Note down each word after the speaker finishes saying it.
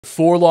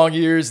4 long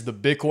years, the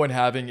Bitcoin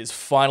halving is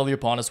finally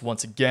upon us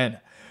once again.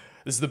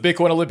 This is the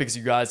Bitcoin Olympics,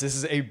 you guys. This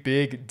is a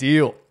big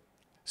deal.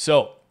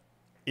 So,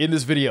 in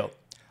this video,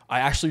 I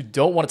actually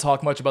don't want to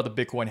talk much about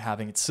the Bitcoin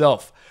halving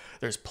itself.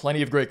 There's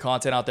plenty of great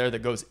content out there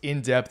that goes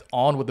in depth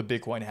on what the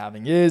Bitcoin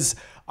halving is.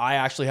 I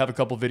actually have a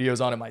couple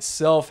videos on it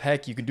myself.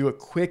 Heck, you can do a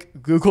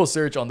quick Google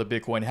search on the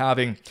Bitcoin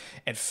halving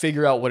and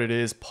figure out what it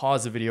is.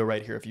 Pause the video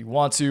right here if you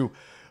want to.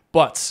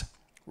 But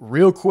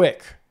real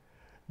quick,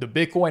 the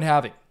Bitcoin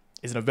halving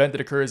is an event that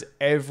occurs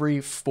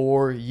every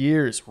 4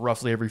 years,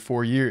 roughly every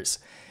 4 years,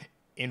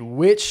 in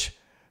which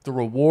the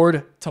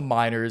reward to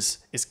miners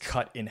is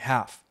cut in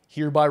half,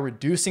 hereby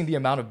reducing the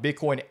amount of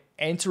Bitcoin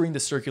entering the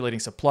circulating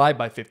supply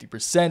by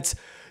 50%.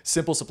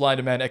 Simple supply and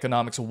demand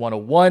economics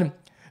 101.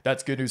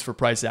 That's good news for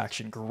price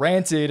action.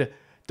 Granted,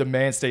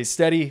 demand stays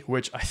steady,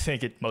 which I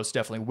think it most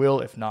definitely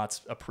will, if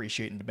not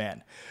appreciate in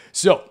demand.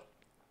 So,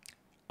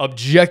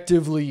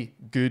 objectively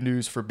good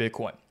news for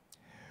Bitcoin.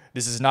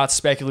 This is not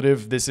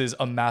speculative. This is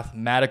a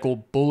mathematical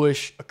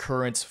bullish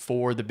occurrence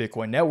for the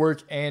Bitcoin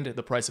network and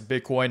the price of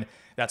Bitcoin.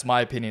 That's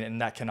my opinion,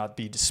 and that cannot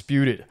be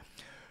disputed.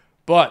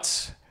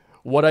 But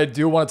what I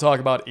do want to talk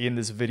about in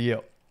this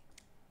video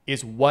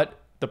is what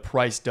the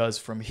price does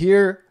from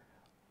here,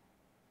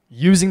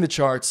 using the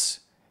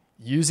charts,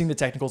 using the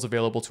technicals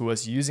available to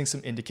us, using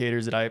some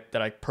indicators that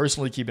I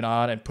personally keep an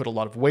eye on and put a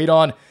lot of weight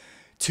on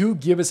to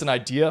give us an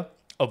idea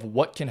of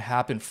what can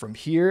happen from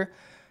here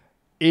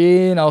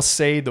in, I'll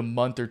say, the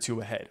month or two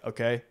ahead,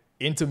 okay?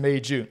 Into May,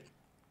 June.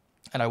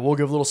 And I will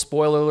give a little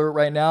spoiler alert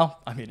right now.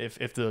 I mean,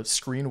 if the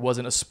screen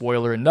wasn't a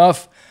spoiler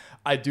enough,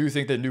 I do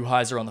think that new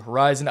highs are on the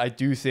horizon. I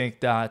do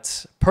think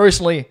that,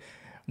 personally,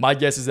 my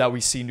guess is that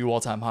we see new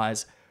all-time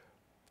highs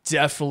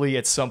definitely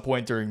at some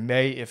point during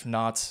May, if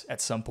not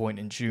at some point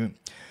in June.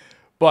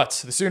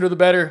 But the sooner the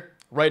better.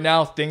 Right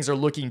now, things are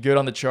looking good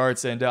on the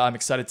charts, and I'm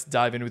excited to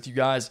dive in with you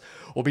guys.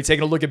 We'll be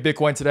taking a look at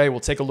Bitcoin today. We'll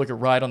take a look at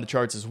Riot on the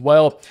charts as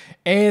well,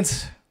 and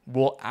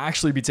we'll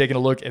actually be taking a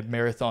look at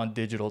Marathon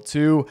Digital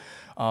too.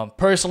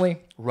 Personally,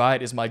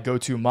 Riot is my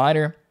go-to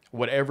miner.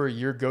 Whatever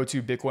your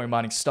go-to Bitcoin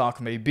mining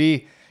stock may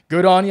be,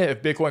 good on you.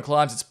 If Bitcoin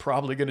climbs, it's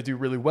probably going to do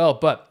really well,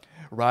 but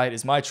Riot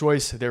is my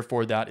choice.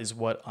 Therefore, that is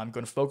what I'm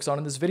going to focus on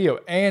in this video.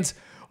 And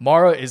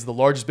Mara is the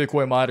largest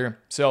Bitcoin miner,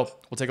 so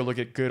we'll take a look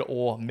at good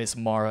old Miss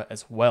Mara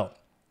as well.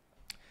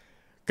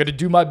 Going to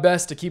do my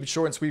best to keep it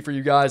short and sweet for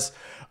you guys.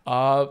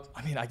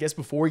 I guess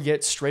before we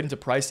get straight into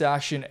price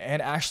action and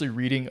actually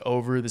reading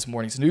over this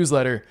morning's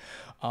newsletter,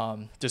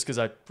 just because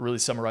I really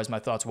summarized my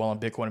thoughts well on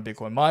Bitcoin and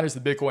Bitcoin miners, the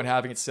Bitcoin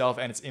halving itself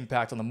and its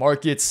impact on the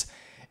markets.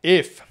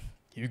 If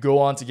you go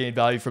on to gain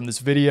value from this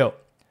video,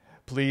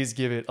 please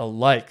give it a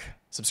like.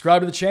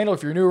 Subscribe to the channel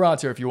if you're new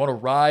around here, if you want to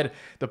ride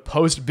the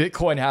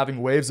post-Bitcoin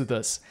halving waves with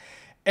us.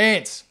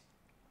 And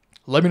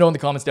let me know in the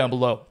comments down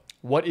below,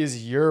 what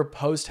is your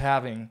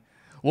post-halving?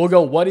 We'll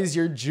go, what is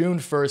your June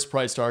 1st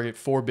price target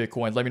for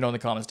Bitcoin? Let me know in the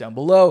comments down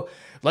below.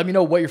 Let me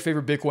know what your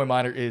favorite Bitcoin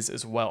miner is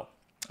as well.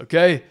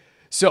 Okay?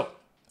 So,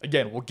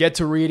 again, we'll get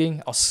to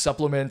reading. I'll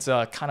supplement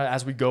kind of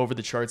as we go over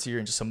the charts here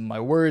in just some of my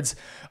words.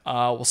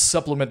 We'll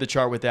supplement the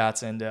chart with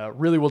that, and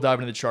really we'll dive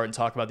into the chart and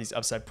talk about these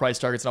upside price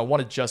targets. And I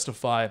want to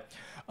justify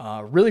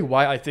really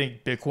why I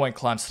think Bitcoin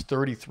climbs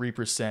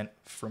 33%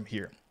 from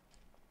here.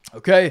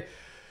 Okay?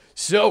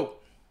 So,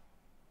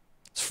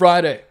 it's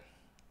Friday.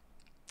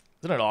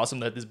 Isn't it awesome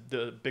that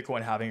the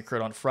Bitcoin halving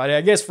occurred on Friday? I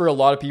guess for a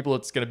lot of people,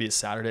 it's going to be a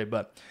Saturday,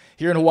 but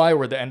here in Hawaii,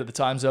 we're at the end of the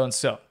time zone,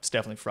 so it's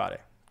definitely Friday.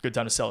 Good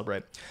time to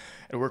celebrate.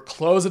 And we're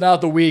closing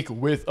out the week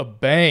with a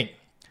bang.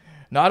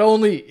 Not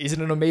only is it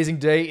an amazing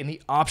day in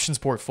the options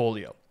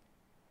portfolio,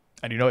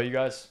 and you know what, you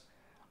guys?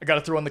 I got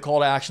to throw in the call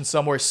to action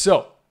somewhere.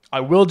 So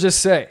I will just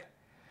say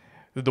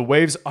that the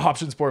Waves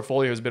options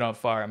portfolio has been on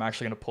fire. I'm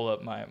actually going to pull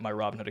up my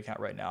Robinhood account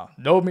right now.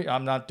 No,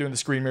 I'm not doing the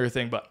screen mirror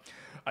thing, but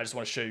I just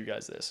want to show you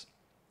guys this.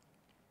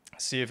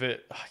 See if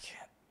it, I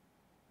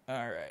can't.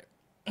 All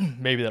right.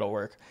 Maybe that'll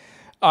work.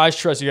 I just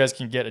trust you guys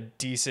can get a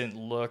decent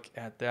look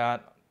at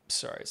that.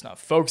 Sorry, it's not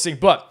focusing,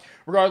 but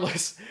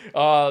regardless,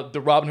 the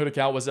Robinhood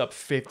account was up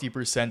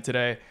 50%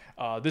 today.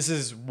 This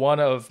is one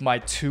of my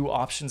 2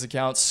 options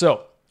accounts.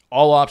 So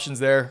all options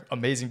there.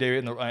 Amazing day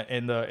in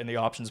the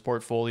options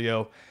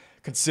portfolio.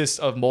 Consists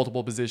of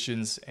multiple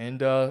positions.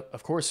 And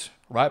of course,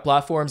 Riot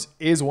Platforms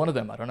is one of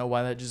them. I don't know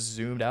why that just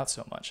zoomed out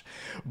so much.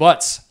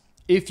 But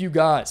if you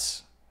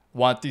guys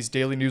want these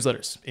daily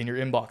newsletters in your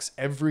inbox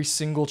every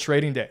single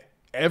trading day,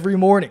 every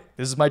morning.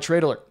 This is my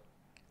trade alert,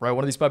 right?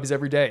 One of these puppies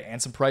every day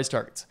and some price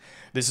targets.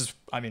 This is,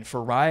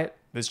 for Riot,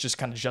 this just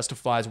kind of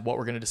justifies what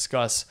we're going to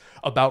discuss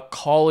about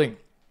calling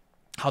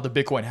how the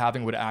Bitcoin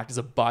halving would act as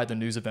a buy the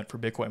news event for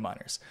Bitcoin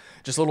miners.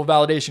 Just a little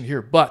validation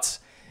here. But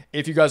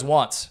if you guys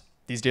want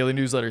these daily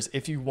newsletters,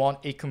 if you want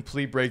a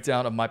complete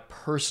breakdown of my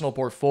personal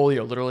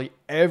portfolio, literally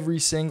every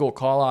single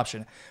call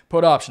option,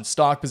 put option,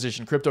 stock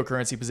position,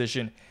 cryptocurrency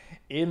position,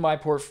 in my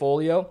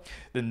portfolio,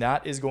 then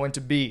that is going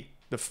to be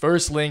the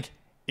first link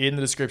in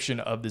the description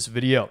of this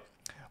video.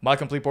 My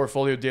complete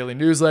portfolio daily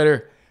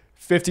newsletter,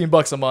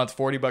 $15 a month,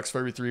 $40 for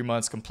every 3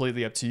 months,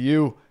 completely up to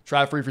you.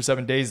 Try free for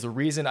 7 days. The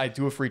reason I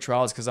do a free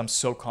trial is because I'm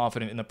so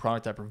confident in the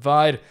product I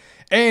provide.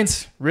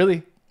 And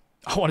really,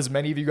 I want as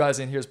many of you guys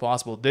in here as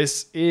possible.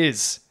 This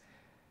is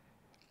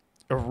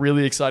a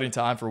really exciting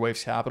time for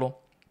Waves Capital.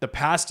 The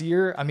past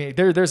year, I mean,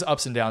 there's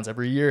ups and downs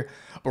every year,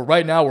 but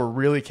right now we're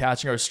really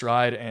catching our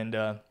stride, and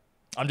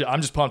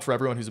I'm just pumped for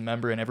everyone who's a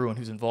member and everyone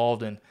who's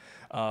involved, and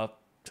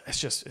it's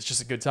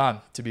just a good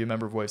time to be a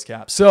member of Waves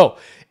Cap. So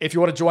if you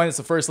want to join, it's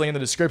the first link in the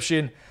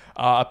description.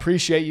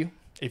 Appreciate you.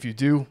 If you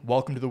do,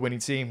 welcome to the winning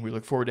team. We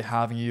look forward to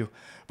having you.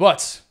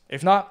 But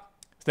if not,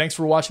 thanks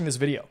for watching this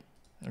video.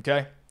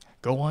 Okay,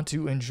 go on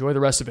to enjoy the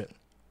rest of it.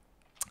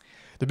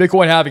 The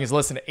Bitcoin halving is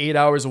less than 8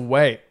 hours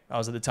away. I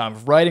was at the time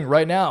of writing.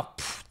 Right now,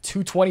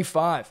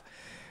 225.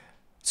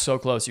 So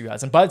close, you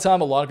guys. And by the time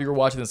a lot of you are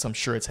watching this, I'm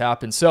sure it's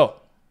happened. So,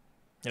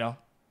 you know,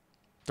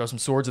 throw some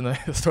swords in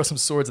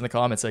the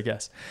comments, I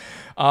guess.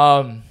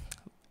 And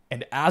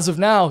as of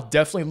now,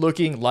 definitely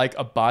looking like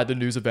a buy the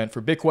news event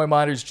for Bitcoin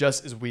miners,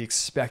 just as we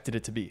expected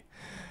it to be.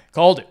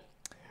 Called it.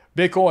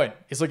 Bitcoin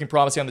is looking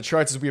promising on the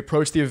charts as we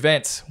approach the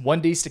event.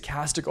 1D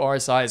stochastic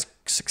RSI is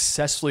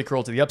successfully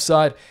curled to the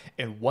upside,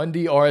 and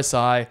 1D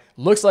RSI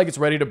looks like it's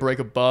ready to break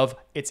above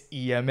its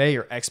EMA,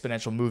 or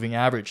exponential moving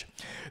average.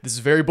 This is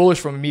very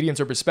bullish from a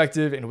medium-term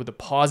perspective, and with the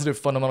positive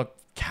fundamental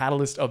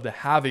catalyst of the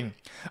halving,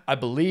 I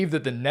believe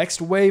that the next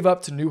wave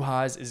up to new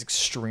highs is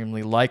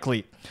extremely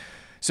likely.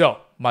 So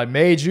my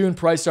May-June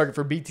price target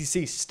for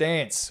BTC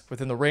stands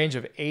within the range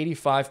of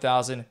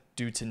 85,000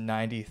 due to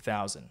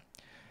 90,000.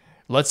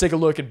 Let's take a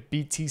look at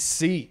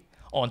BTC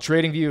on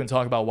TradingView and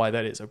talk about why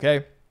that is,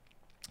 okay?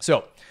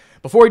 So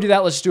before we do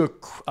that, let's just do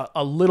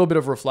a little bit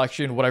of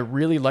reflection. What I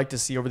really like to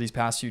see over these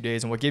past few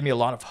days, and what gave me a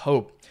lot of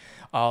hope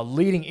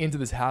leading into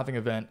this halving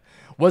event,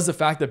 was the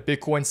fact that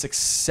Bitcoin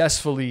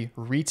successfully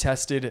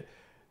retested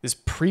this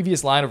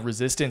previous line of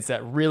resistance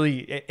that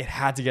really, it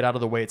had to get out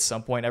of the way at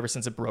some point ever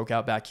since it broke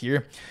out back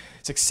here.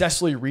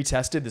 Successfully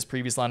retested this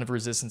previous line of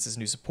resistance as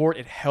new support.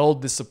 It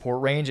held this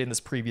support range in this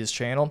previous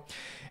channel.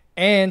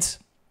 And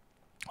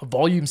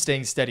volume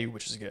staying steady,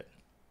 which is good.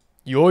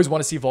 You always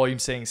want to see volume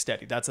staying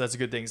steady. That's a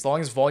good thing. As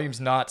long as volume's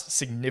not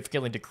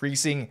significantly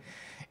decreasing,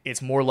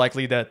 it's more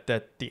likely that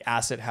the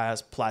asset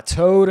has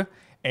plateaued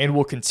and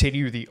will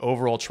continue the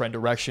overall trend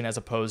direction, as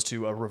opposed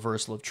to a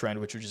reversal of trend,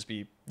 which would just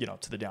be, you know,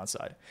 to the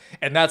downside.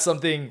 And that's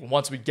something,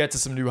 once we get to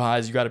some new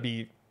highs, you got to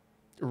be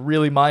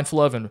really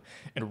mindful of and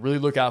really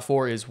look out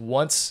for, is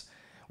once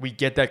we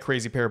get that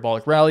crazy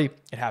parabolic rally,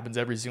 it happens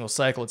every single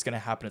cycle. It's going to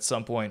happen at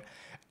some point.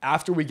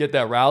 After we get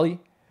that rally,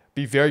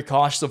 be very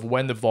cautious of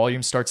when the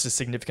volume starts to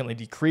significantly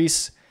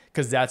decrease,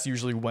 because that's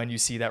usually when you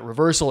see that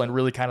reversal and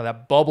really kind of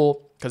that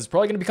bubble, because it's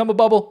probably going to become a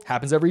bubble.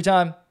 Happens every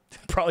time.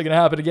 Probably going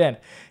to happen again.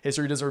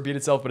 History doesn't repeat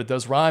itself, but it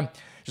does rhyme.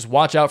 Just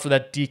watch out for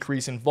that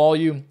decrease in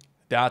volume.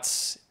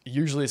 That's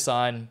usually a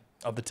sign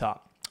of the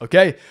top.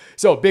 Okay,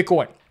 so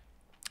Bitcoin,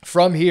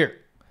 from here,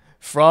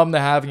 from the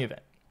halving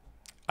event,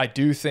 I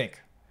do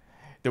think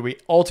that we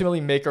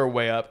ultimately make our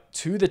way up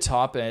to the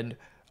top end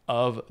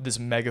of this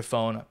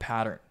megaphone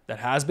pattern that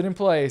has been in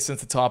play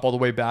since the top all the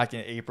way back in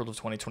April of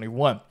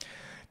 2021.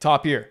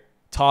 Top here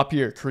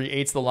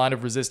creates the line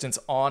of resistance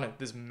on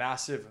this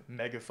massive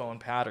megaphone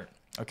pattern.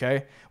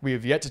 Okay, we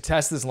have yet to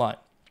test this line.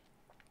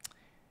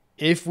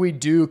 If we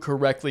do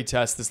correctly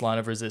test this line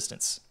of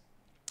resistance,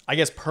 I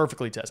guess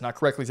perfectly test, not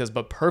correctly test,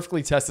 but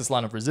perfectly test this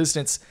line of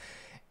resistance,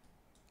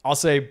 I'll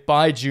say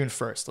by June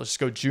 1st, let's just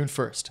go June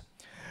 1st,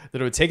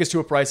 that it would take us to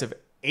a price of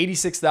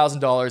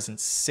 $86,000 and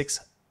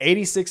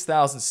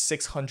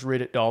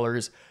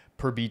 $86,600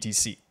 per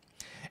BTC.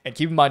 And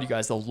keep in mind, you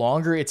guys, the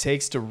longer it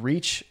takes to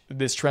reach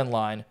this trend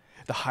line,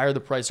 the higher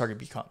the price target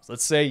becomes.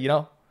 Let's say, you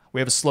know, we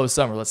have a slow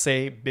summer. Let's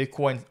say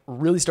Bitcoin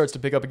really starts to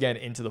pick up again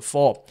into the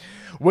fall,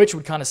 which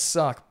would kind of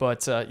suck,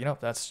 but you know,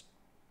 that's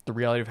the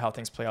reality of how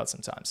things play out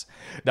sometimes.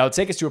 That would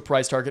take us to a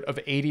price target of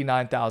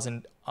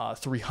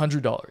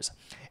 $89,300.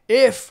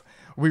 If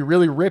we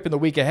really rip in the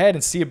week ahead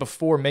and see it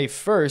before May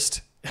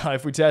 1st,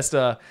 if we test,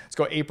 let's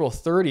go April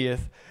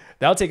 30th,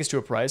 that'll take us to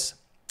a price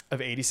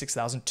of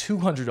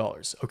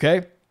 $86,200,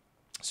 okay?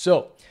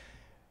 So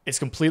it's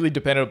completely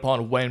dependent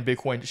upon when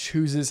Bitcoin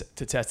chooses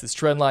to test this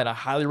trend line. I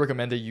highly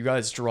recommend that you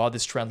guys draw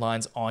this trend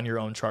lines on your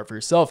own chart for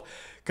yourself,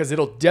 because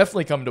it'll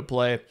definitely come into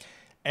play.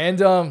 And,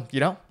 you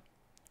know,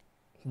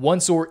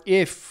 once or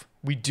if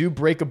we do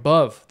break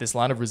above this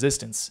line of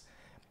resistance,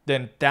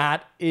 then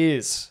that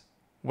is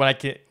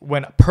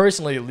when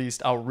personally, at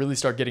least, I'll really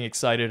start getting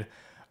excited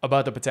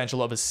about the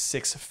potential of a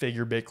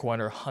six-figure Bitcoin,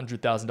 or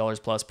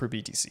 $100,000 plus per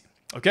BTC.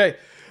 Okay,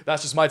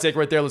 that's just my take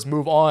right there. Let's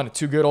move on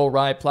to good old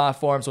Riot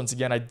Platforms. Once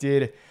again, I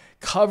did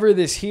cover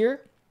this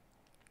here,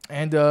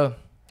 and you know,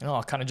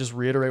 I'll kind of just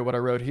reiterate what I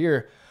wrote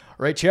here. All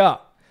right,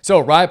 ciao. So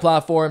Riot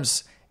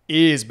Platforms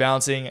is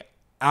bouncing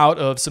out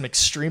of some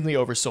extremely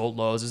oversold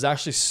lows. It's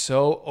actually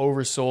so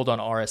oversold on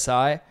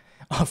RSI,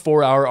 a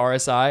 4-hour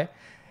RSI,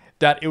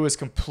 that it was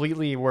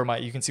completely where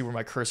you can see where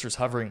my cursor is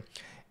hovering.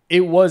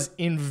 it was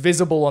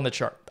invisible on the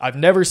chart. I've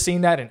never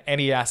seen that in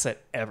any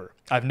asset ever.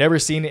 I've never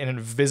seen an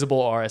invisible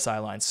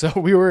RSI line. So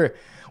we were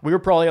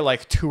probably at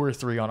like 2 or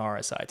 3 on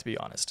RSI, to be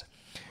honest.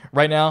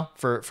 Right now,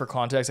 for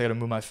context, I got to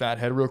move my fat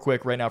head real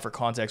quick. Right now, for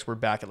context, we're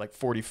back at like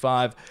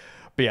 45.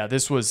 But yeah,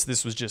 this was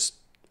just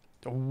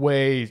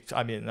way,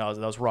 I mean, that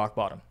was rock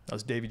bottom. That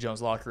was Davy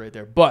Jones' locker right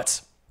there.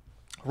 But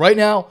right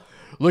now,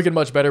 looking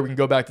much better. We can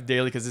go back to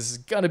daily because this is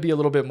going to be a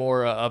little bit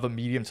more of a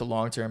medium to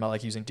long term. I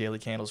like using daily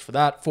candles for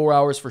that. 4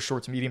 hours for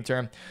short to medium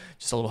term.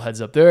 Just a little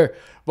heads up there.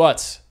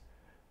 But,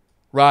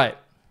 right.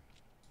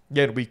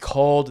 Again, we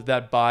called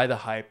that buy the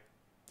hype.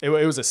 It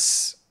was a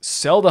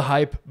sell the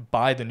hype,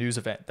 buy the news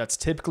event. That's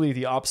typically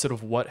the opposite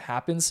of what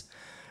happens.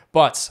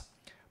 But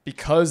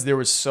because there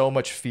was so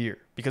much fear,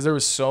 because there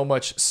was so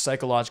much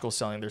psychological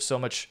selling, there's so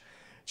much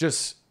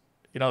just,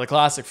 you know, the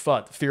classic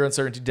FUD, fear,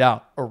 uncertainty,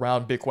 doubt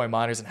around Bitcoin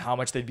miners and how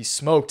much they'd be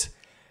smoked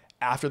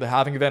after the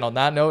halving event. On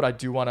that note, I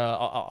do want to,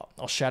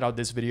 I'll shout out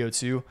this video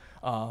too.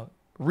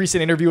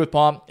 Recent interview with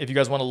Pomp. If you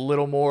guys want a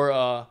little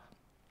more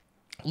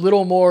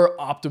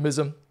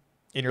optimism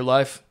in your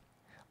life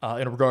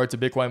in regard to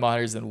Bitcoin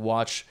miners, then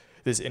watch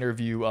this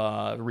interview,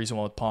 the recent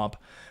one with Pomp.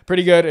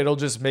 Pretty good. It'll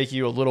just make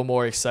you a little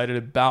more excited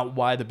about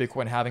why the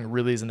Bitcoin halving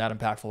really isn't that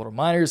impactful to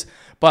miners.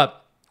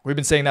 But we've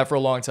been saying that for a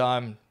long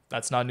time.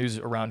 That's not news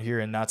around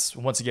here. And that's,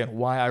 once again,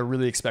 why I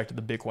really expected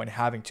the Bitcoin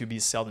halving to be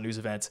sell the news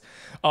event.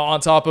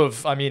 On top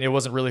of, I mean, it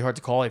wasn't really hard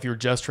to call. If you were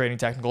just trading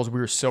technicals, we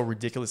were so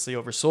ridiculously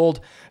oversold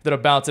that a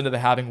bounce into the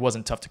halving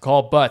wasn't tough to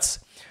call. But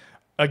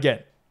again,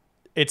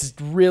 it's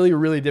really,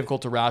 really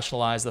difficult to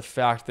rationalize the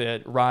fact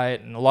that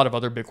Riot and a lot of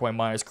other Bitcoin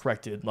miners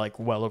corrected like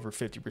well over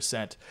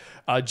 50%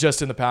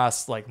 just in the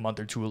past like month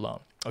or two alone.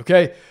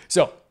 Okay,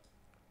 so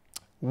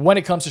when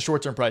it comes to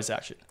short-term price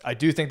action, I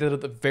do think that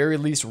at the very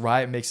least,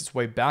 Riot makes its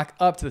way back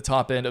up to the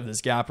top end of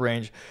this gap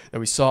range that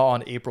we saw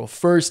on April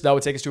 1st. That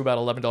would take us to about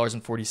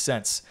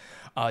 $11.40.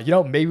 You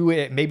know,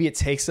 maybe it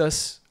takes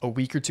us a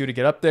week or two to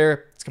get up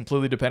there. It's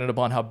completely dependent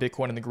upon how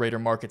Bitcoin and the greater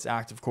markets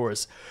act, of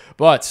course.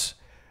 But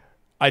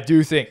I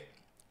do think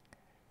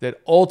that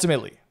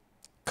ultimately,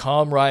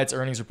 come Riot's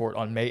earnings report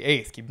on May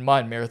 8th. Keep in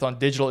mind, Marathon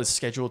Digital is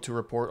scheduled to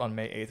report on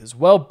May 8th as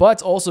well.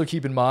 But also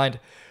keep in mind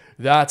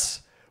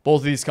that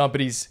both of these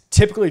companies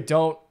typically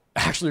don't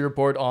actually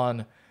report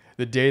on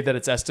the day that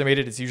it's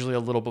estimated. It's usually a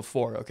little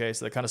before, okay?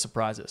 So that kind of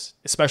surprises,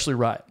 especially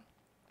Riot.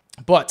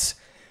 But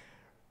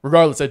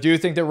regardless, I do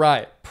think that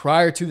Riot,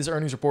 prior to this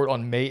earnings report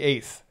on May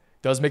 8th,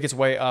 does make its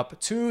way up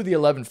to the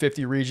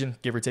 1150 region,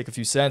 give or take a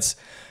few cents.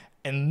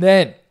 And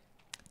then,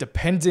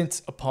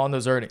 dependent upon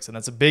those earnings, and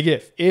that's a big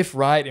if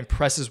Riot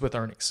impresses with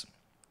earnings,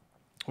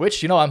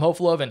 which, you know, I'm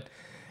hopeful of, and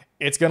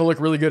it's going to look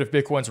really good if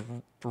Bitcoin's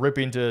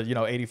ripping to, you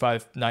know,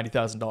 $85,000,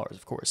 $90,000,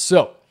 of course.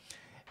 So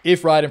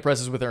if Riot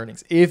impresses with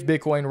earnings, if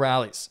Bitcoin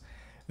rallies,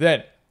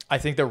 then I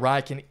think that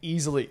Riot can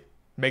easily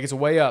make its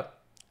way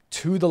up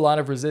to the line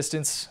of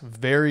resistance.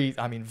 Very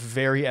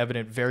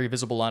evident, very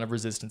visible line of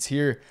resistance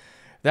here.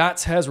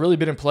 That has really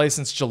been in play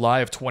since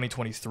July of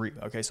 2023.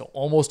 Okay, so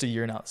almost a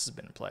year now this has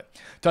been in play.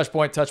 Touch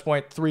point,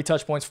 3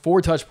 touch points,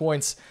 4 touch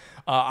points.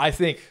 I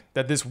think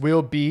that this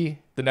will be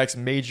the next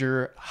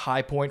major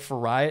high point for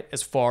Riot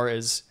as far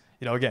as,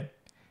 you know, again,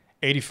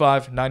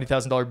 $85,000,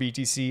 $90,000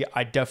 BTC.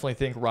 I definitely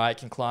think Riot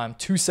can climb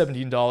to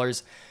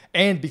 $17.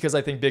 And because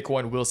I think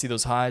Bitcoin will see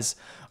those highs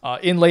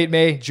in late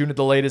May, June at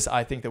the latest,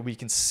 I think that we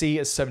can see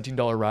a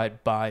 $17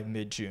 Riot by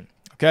mid-June.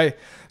 Okay,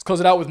 let's close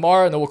it out with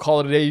Mara, and then we'll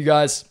call it a day, you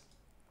guys.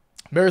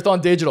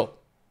 Marathon Digital.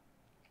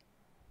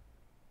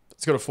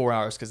 Let's go to 4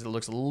 hours because it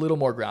looks a little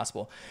more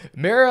graspable.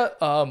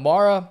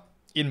 Mara,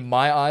 in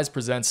my eyes,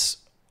 presents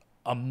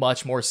a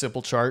much more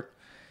simple chart,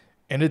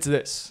 and it's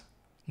this.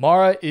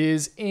 Mara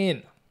is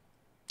in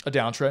a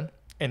downtrend,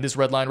 and this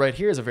red line right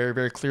here is a very,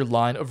 very clear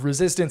line of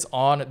resistance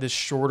on this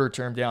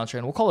shorter-term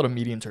downtrend. We'll call it a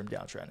medium-term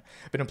downtrend.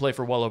 Been in play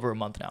for well over a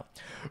month now.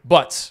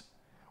 But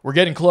we're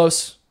getting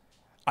close.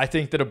 I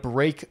think that a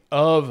break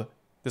of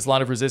this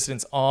line of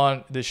resistance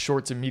on this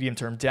short to medium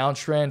term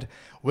downtrend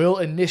will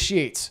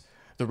initiate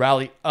the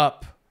rally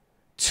up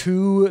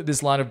to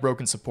this line of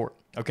broken support.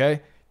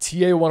 Okay,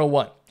 TA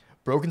 101.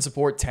 Broken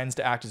support tends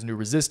to act as new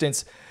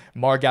resistance.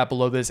 MAR gap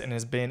below this and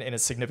has been in a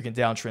significant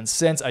downtrend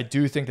since. I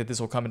do think that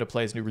this will come into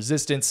play as new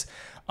resistance.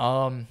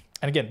 And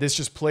again, this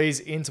just plays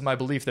into my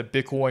belief that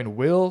Bitcoin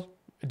will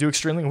do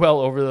extremely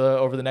well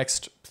over the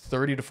next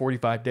 30 to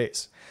 45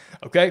 days.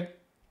 Okay,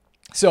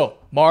 so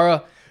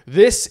Mara.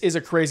 This is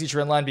a crazy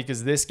trend line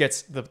because this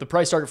gets the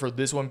price target for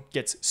this one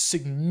gets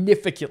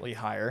significantly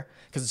higher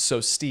because it's so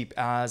steep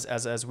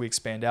as we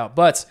expand out.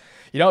 But,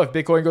 you know, if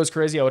Bitcoin goes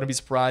crazy, I wouldn't be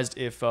surprised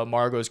if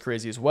Mara goes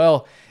crazy as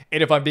well.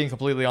 And if I'm being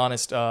completely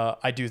honest,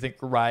 I do think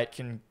Riot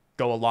can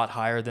go a lot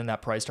higher than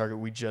that price target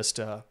we just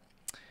I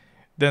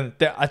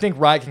think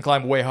Riot can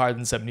climb way higher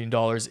than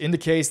 $17 in the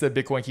case that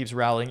Bitcoin keeps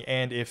rallying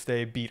and if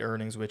they beat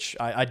earnings, which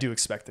I do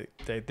expect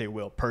that they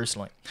will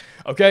personally.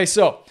 Okay,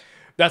 so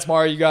that's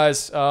Mara, you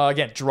guys.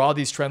 Again, draw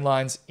these trend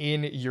lines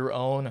in your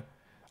own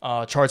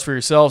charts for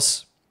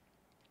yourselves.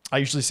 I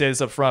usually say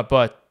this up front,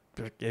 but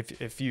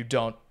if you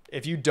don't,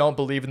 If you don't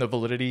believe in the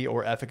validity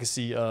or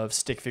efficacy of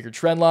stick figure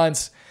trend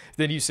lines,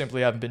 then you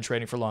simply haven't been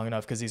trading for long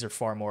enough, because these are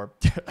far more.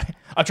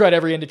 I've tried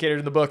every indicator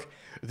in the book.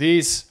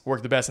 These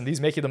work the best, and these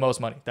make you the most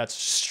money. That's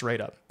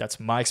straight up. That's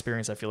my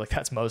experience. I feel like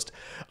that's most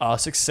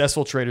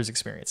successful traders'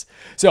 experience.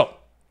 So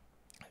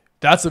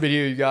that's the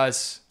video, you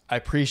guys. I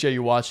appreciate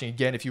you watching.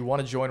 Again, if you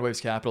want to join Waves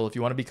Capital, if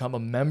you want to become a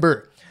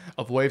member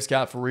of Waves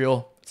Cap for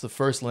real, it's the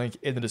first link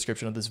in the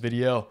description of this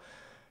video.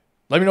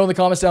 Let me know in the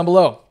comments down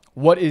below.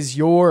 What is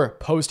your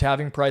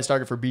post-halving price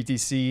target for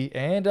BTC,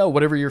 and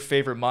whatever your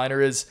favorite miner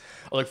is.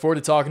 I look forward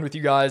to talking with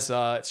you guys.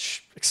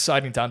 It's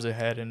exciting times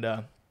ahead, and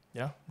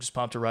yeah, I'm just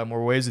pumped to ride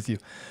more waves with you.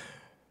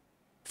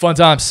 Fun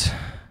times.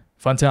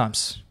 Fun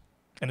times.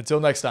 And until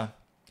next time,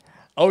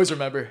 always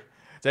remember,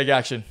 take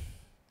action,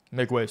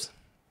 make waves.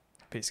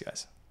 Peace,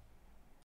 guys.